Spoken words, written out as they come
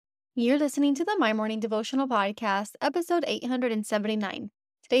You're listening to the My Morning Devotional Podcast, episode 879.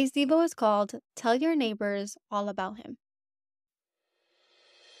 Today's Devo is called Tell Your Neighbors All About Him.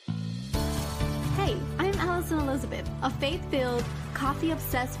 Hey, I'm Allison Elizabeth, a faith-filled,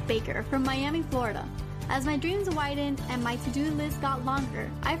 coffee-obsessed baker from Miami, Florida. As my dreams widened and my to-do list got longer,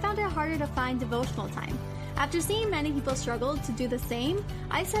 I found it harder to find devotional time. After seeing many people struggle to do the same,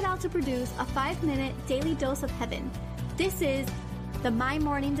 I set out to produce a 5-minute daily dose of heaven. This is the My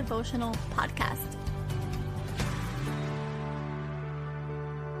Morning Devotional Podcast.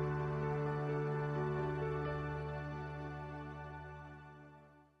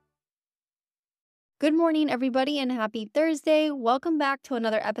 Good morning, everybody, and happy Thursday. Welcome back to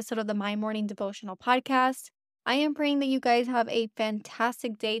another episode of the My Morning Devotional Podcast. I am praying that you guys have a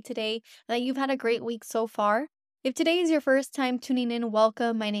fantastic day today and that you've had a great week so far. If today is your first time tuning in,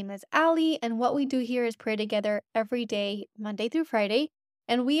 welcome. My name is Allie, and what we do here is pray together every day, Monday through Friday.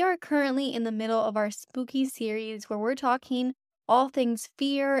 And we are currently in the middle of our spooky series where we're talking all things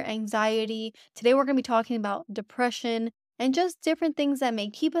fear, anxiety. Today we're going to be talking about depression and just different things that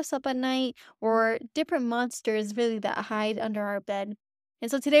may keep us up at night or different monsters really that hide under our bed. And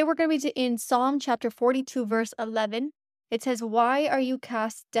so today we're going to be in Psalm chapter 42, verse 11. It says, "Why are you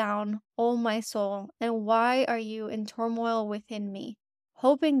cast down, O my soul, and why are you in turmoil within me?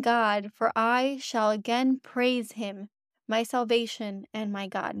 Hope in God, for I shall again praise him, my salvation and my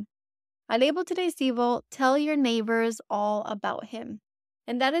God." I labeled today's Devo, Tell Your Neighbors All About Him.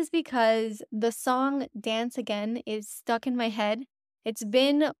 And that is because the song Dance Again is stuck in my head. It's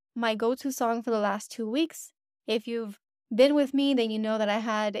been my go-to song for the last 2 weeks. If you've been with me, then you know that I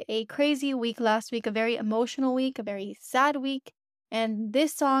had a crazy week last week, a very emotional week, a very sad week. And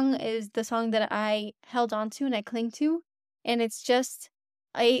this song is the song that I held on to and I cling to. And it's just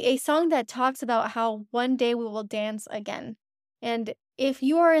a song that talks about how one day we will dance again. And if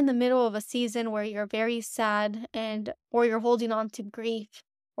you are in the middle of a season where you're very sad or you're holding on to grief,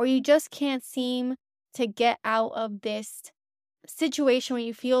 or you just can't seem to get out of this situation where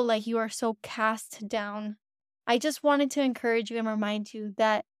you feel like you are so cast down, I just wanted to encourage you and remind you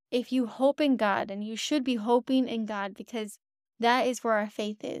that if you hope in God, and you should be hoping in God because that is where our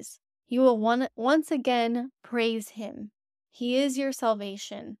faith is, you will once again praise him. He is your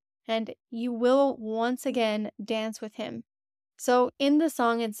salvation, and you will once again dance with him. So in the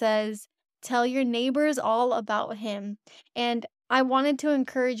song, it says, tell your neighbors all about him. And I wanted to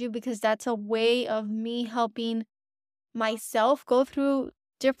encourage you because that's a way of me helping myself go through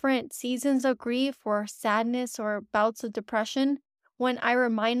different seasons of grief or sadness or bouts of depression. When I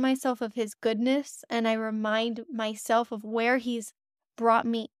remind myself of his goodness and I remind myself of where he's brought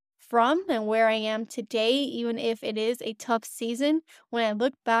me from and where I am today, even if it is a tough season, when I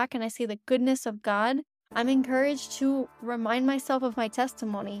look back and I see the goodness of God, I'm encouraged to remind myself of my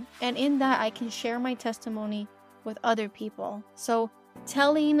testimony, and in that I can share my testimony with other people. So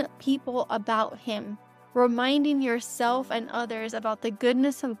telling people about him, reminding yourself and others about the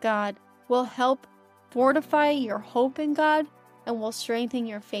goodness of God will help fortify your hope in God and will strengthen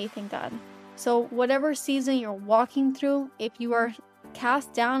your faith in God. So whatever season you're walking through, if you are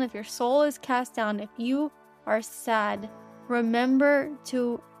cast down, if your soul is cast down, if you are sad, remember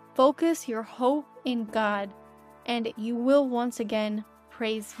to focus your hope in God, and you will once again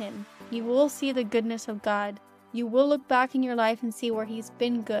praise him. You will see the goodness of God. You will look back in your life and see where he's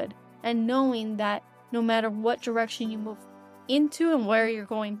been good, and knowing that no matter what direction you move into and where you're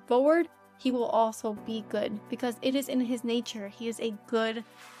going forward, he will also be good because it is in his nature. He is a good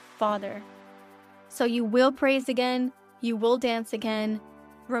father. So you will praise again. You will dance again.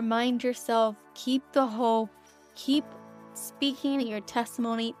 Remind yourself, keep the hope, keep speaking your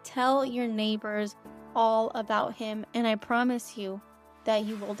testimony, tell your neighbors all about him, and I promise you that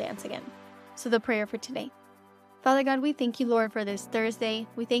you will dance again. So the prayer for today. Father God, we thank you, Lord, for this Thursday.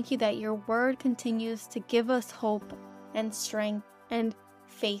 We thank you that your word continues to give us hope and strength and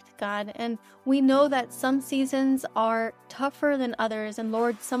faith, God. And we know that some seasons are tougher than others. And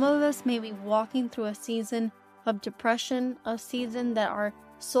Lord, some of us may be walking through a season of depression, a season that our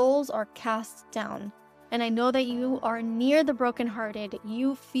souls are cast down. And I know that you are near the brokenhearted.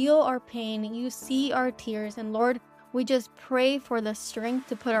 You feel our pain. You see our tears. And Lord, we just pray for the strength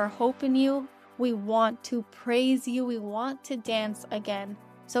to put our hope in you. We want to praise you. We want to dance again.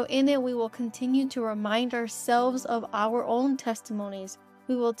 So in it, we will continue to remind ourselves of our own testimonies.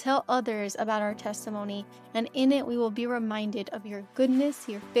 We will tell others about our testimony. And in it, we will be reminded of your goodness,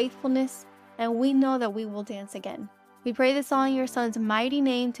 your faithfulness, and we know that we will dance again. We pray this all in your Son's mighty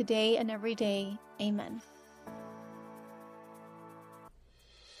name today and every day. Amen.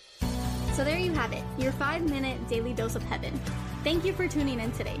 So there you have it, your 5-minute daily dose of heaven. Thank you for tuning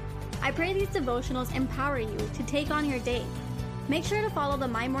in today. I pray these devotionals empower you to take on your day. Make sure to follow the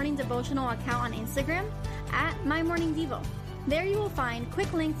My Morning Devotional account on Instagram at MyMorningDevo. There you will find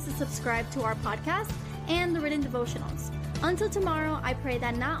quick links to subscribe to our podcast and the written devotionals. Until tomorrow, I pray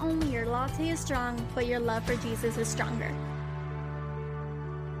that not only your latte is strong, but your love for Jesus is stronger.